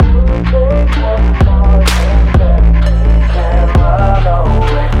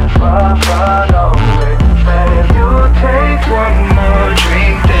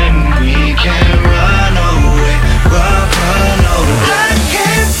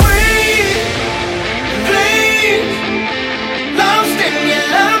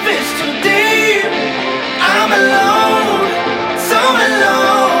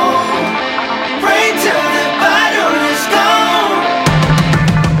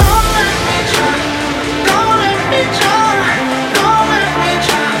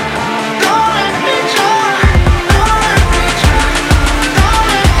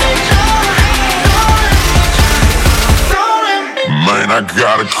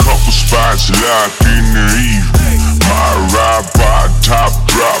couple spots locked in the evening. Might ride by top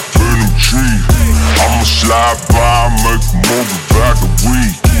drop in them trees. I'ma slide by, make a move back a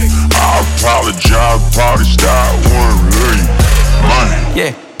week. I apologize, party style, one leave. Man.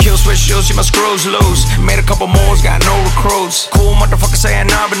 Yeah. Kill switch shoes, see my screws loose. Made a couple moves, got no recruits. Cool motherfucker saying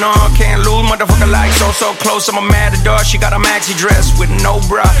nah, but no, can't lose. Motherfucker like so close. I'm a matador, she got a maxi dress with no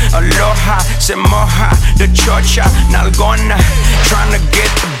bra. Aloha, said moja, the chocha, nalgona. Trying to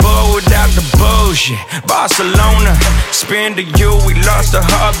get the bull without the bullshit. Barcelona, spin to you, we lost the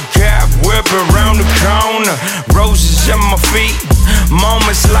hubcap. Whip around the corner, roses at my feet.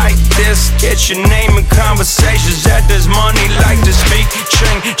 Moments like this, get your name in conversations that there's money like to speak.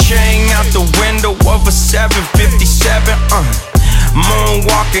 Chain out the window of a 757.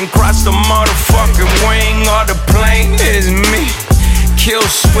 Moonwalking across the motherfucking wing of the plane is me. Kill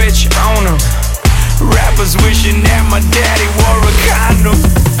switch on 'em. Rappers wishing that my daddy wore a condom.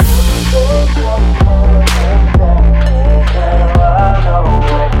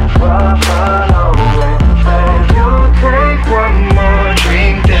 You take one more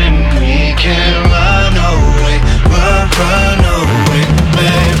drink, then we can run away, run away.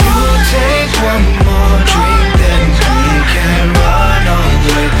 Babe, you take one more drink, then we can run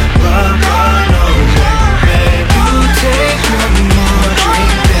away, run away. Babe, you take one more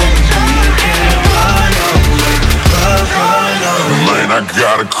drink, then we can run away, run away. Man, I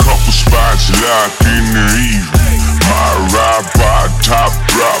got a couple spots locked in the evening. Might ride by top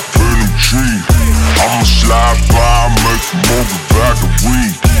drop in them trees. I'ma slide by, make a move back a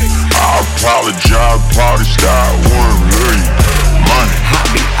week. I apologize, party style, one leave. Money.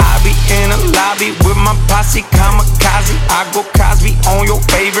 I be in a lobby with my posse, kamikaze. I go Cosby on your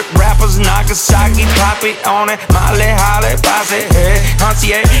favorite rappers, Nagasaki, pop it on it, Molly, Holly, Bossy, hey,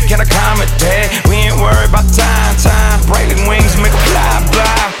 Huntier, can I comment there? We ain't worried about time, breaking wings, make a fly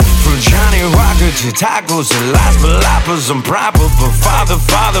by. From Johnny Rocker to tacos to Las Palapas, I'm proper, but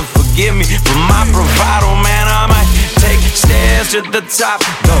Father, forgive me for my bravado, man, I might take stairs to the top,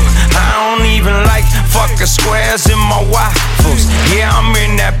 though. I don't even like fucking squares in my waffles. Yeah, I'm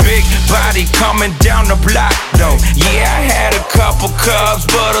in that big body coming down the block, though. Yeah, I had a couple cups,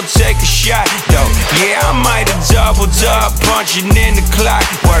 but I'll take a shot, though. Yeah, I might have doubled up, punching in the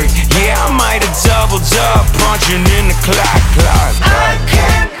clockwork. Yeah, I might have doubled